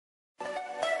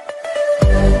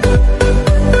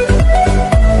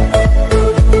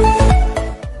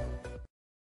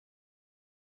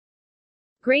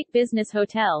Great business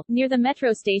hotel. Near the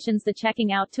metro stations the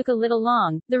checking out took a little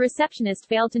long. The receptionist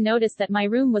failed to notice that my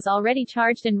room was already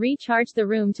charged and recharged the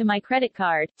room to my credit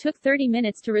card. Took 30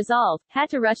 minutes to resolve. Had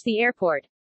to rush the airport.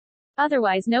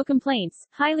 Otherwise no complaints.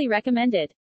 Highly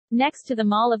recommended. Next to the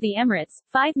Mall of the Emirates,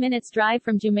 5 minutes drive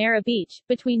from Jumeirah Beach,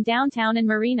 between downtown and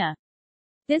Marina.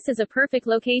 This is a perfect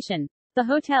location. The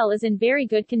hotel is in very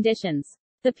good conditions.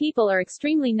 The people are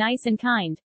extremely nice and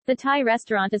kind. The Thai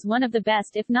restaurant is one of the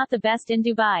best if not the best in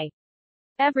Dubai.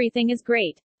 Everything is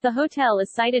great. The hotel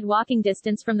is sited walking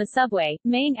distance from the subway,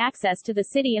 making access to the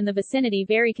city and the vicinity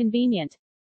very convenient.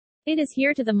 It is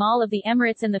here to the Mall of the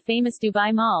Emirates and the famous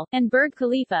Dubai Mall, and Burj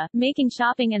Khalifa, making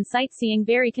shopping and sightseeing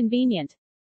very convenient.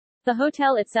 The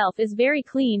hotel itself is very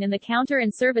clean and the counter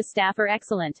and service staff are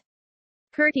excellent.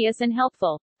 Courteous and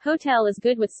helpful. Hotel is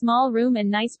good with small room and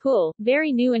nice pool,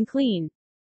 very new and clean.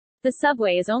 The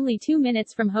subway is only 2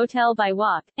 minutes from hotel by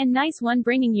walk, and nice one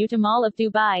bringing you to Mall of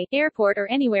Dubai, airport or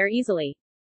anywhere easily.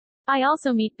 I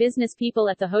also meet business people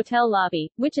at the hotel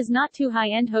lobby, which is not too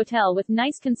high-end hotel with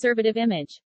nice conservative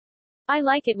image. I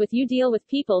like it with you deal with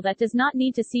people that does not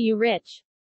need to see you rich.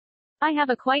 I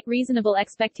have a quite reasonable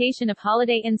expectation of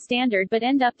Holiday Inn standard but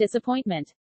end up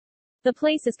disappointment. The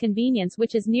place is convenience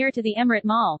which is near to the Emirate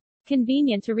Mall.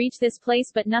 Convenient to reach this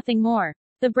place but nothing more.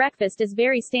 The breakfast is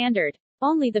very standard.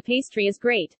 Only the pastry is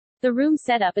great. The room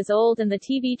setup is old and the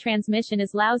TV transmission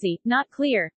is lousy, not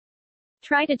clear.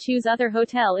 Try to choose other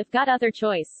hotel if got other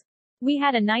choice. We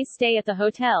had a nice stay at the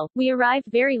hotel. We arrived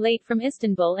very late from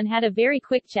Istanbul and had a very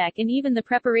quick check and even the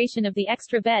preparation of the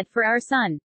extra bed for our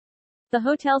son. The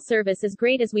hotel service is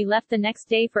great as we left the next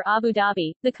day for Abu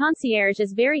Dhabi. The concierge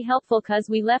is very helpful cause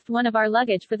we left one of our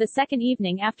luggage for the second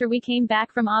evening after we came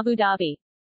back from Abu Dhabi.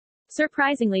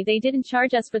 Surprisingly they didn't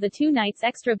charge us for the 2 nights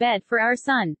extra bed for our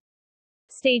son.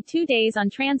 Stayed 2 days on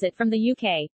transit from the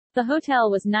UK. The hotel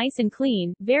was nice and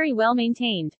clean, very well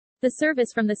maintained. The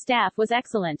service from the staff was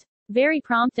excellent. Very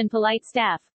prompt and polite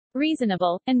staff.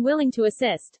 Reasonable, and willing to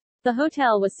assist. The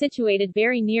hotel was situated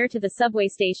very near to the subway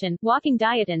station, walking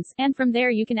distance, and from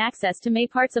there you can access to many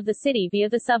parts of the city via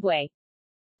the subway.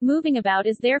 Moving about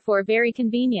is therefore very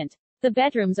convenient. The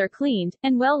bedrooms are cleaned,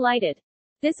 and well lighted.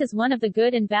 This is one of the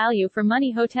good and value for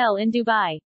money hotel in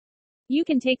Dubai. You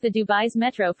can take the Dubai's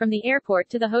metro from the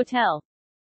airport to the hotel.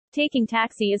 Taking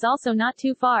taxi is also not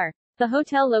too far. The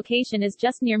hotel location is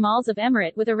just near Malls of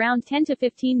Emirate with around 10 to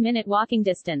 15 minute walking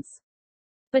distance.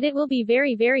 But it will be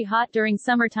very hot during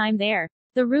summertime there.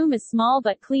 The room is small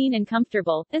but clean and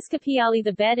comfortable. Especially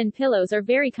the bed and pillows are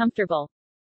very comfortable.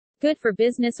 Good for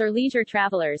business or leisure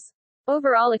travelers.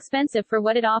 Overall expensive for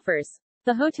what it offers.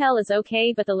 The hotel is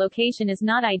okay but the location is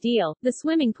not ideal. The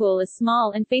swimming pool is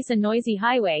small and face a noisy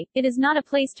highway. It is not a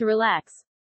place to relax.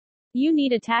 You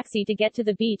need a taxi to get to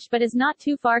the beach but is not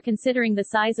too far considering the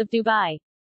size of Dubai.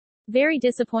 Very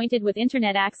disappointed with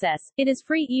internet access. It is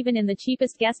free even in the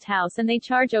cheapest guest house and they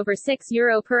charge over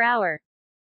 €6 per hour.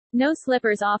 No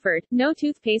slippers offered, no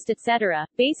toothpaste etc.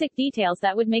 Basic details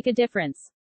that would make a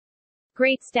difference.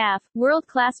 Great staff,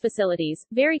 world-class facilities,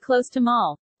 very close to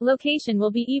mall. Location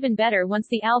will be even better once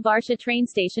the Al Barsha train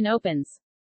station opens.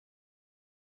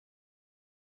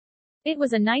 It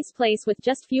was a nice place with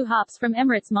just few hops from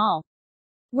Emirates Mall.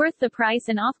 Worth the price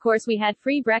and of course we had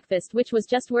free breakfast which was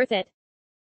just worth it.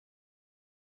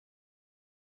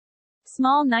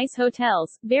 Small nice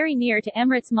hotels, very near to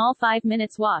Emirates Mall 5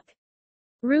 minutes walk.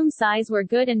 Room size were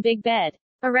good and big bed.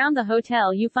 Around the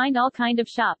hotel you find all kind of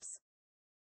shops.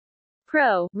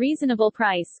 Pro, reasonable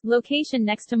price, location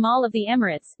next to Mall of the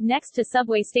Emirates, next to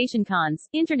subway station. Cons,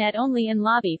 internet only in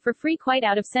lobby for free quite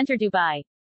out of center Dubai.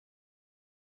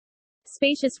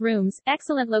 Spacious rooms,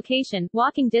 excellent location,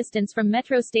 walking distance from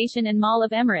metro station and Mall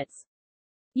of Emirates.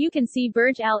 You can see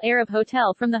Burj Al Arab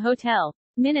Hotel from the hotel.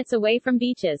 Minutes away from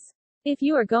beaches. If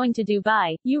you are going to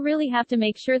Dubai, you really have to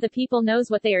make sure the people knows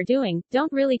what they are doing,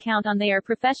 don't really count on their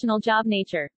professional job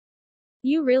nature.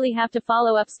 You really have to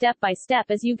follow up step by step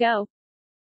as you go.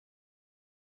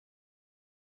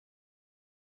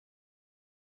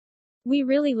 We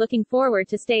really looking forward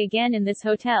to stay again in this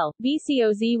hotel.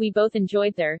 Because we both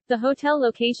enjoyed there. The hotel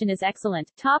location is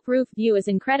excellent. Top roof view is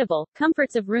incredible.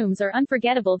 Comforts of rooms are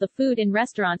unforgettable. The food in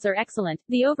restaurants are excellent.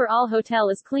 The overall hotel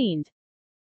is cleaned.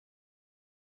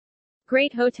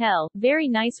 Great hotel, very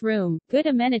nice room, good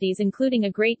amenities including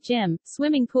a great gym,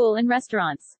 swimming pool and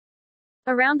restaurants.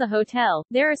 Around the hotel,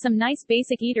 there are some nice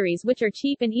basic eateries which are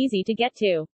cheap and easy to get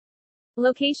to.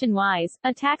 Location-wise,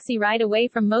 a taxi ride away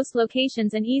from most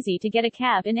locations and easy to get a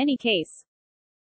cab in any case.